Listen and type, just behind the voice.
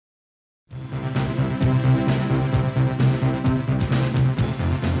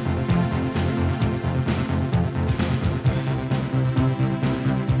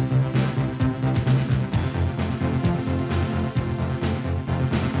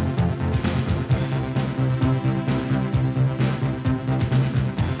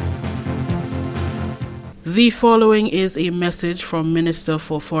The following is a message from Minister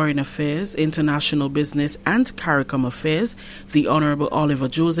for Foreign Affairs, International Business and CARICOM Affairs, the Honourable Oliver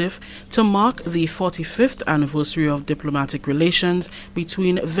Joseph, to mark the 45th anniversary of diplomatic relations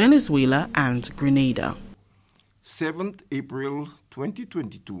between Venezuela and Grenada. 7th April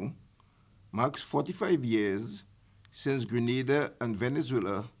 2022 marks 45 years since Grenada and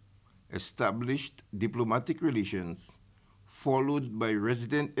Venezuela established diplomatic relations, followed by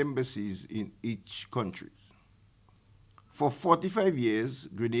resident embassies in each country. For 45 years,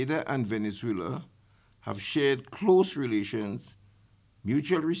 Grenada and Venezuela have shared close relations,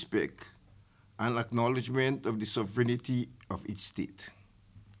 mutual respect, and acknowledgement of the sovereignty of each state.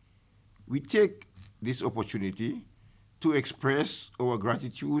 We take this opportunity to express our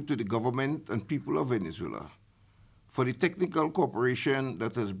gratitude to the government and people of Venezuela for the technical cooperation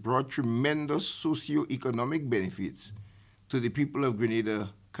that has brought tremendous socio-economic benefits to the people of Grenada,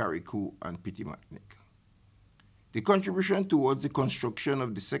 CARICOM, and Martinique. The contribution towards the construction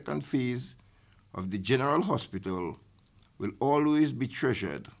of the second phase of the General Hospital will always be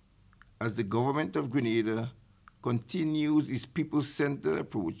treasured as the government of Grenada continues its people-centered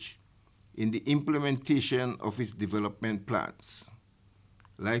approach in the implementation of its development plans.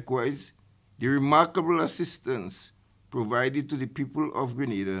 Likewise, the remarkable assistance provided to the people of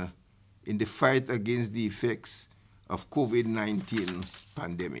Grenada in the fight against the effects of COVID-19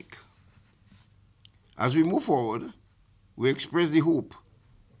 pandemic. As we move forward, we express the hope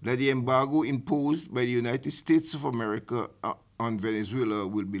that the embargo imposed by the United States of America on Venezuela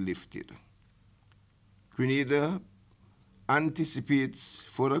will be lifted. Grenada anticipates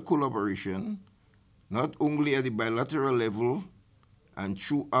further collaboration, not only at the bilateral level and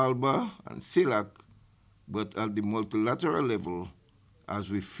through ALBA and CELAC, but at the multilateral level as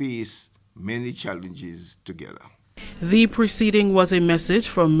we face many challenges together. The preceding was a message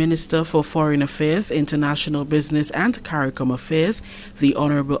from Minister for Foreign Affairs, International Business and CARICOM Affairs, the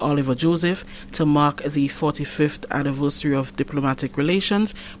Honourable Oliver Joseph, to mark the 45th anniversary of diplomatic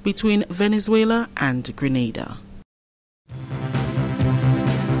relations between Venezuela and Grenada.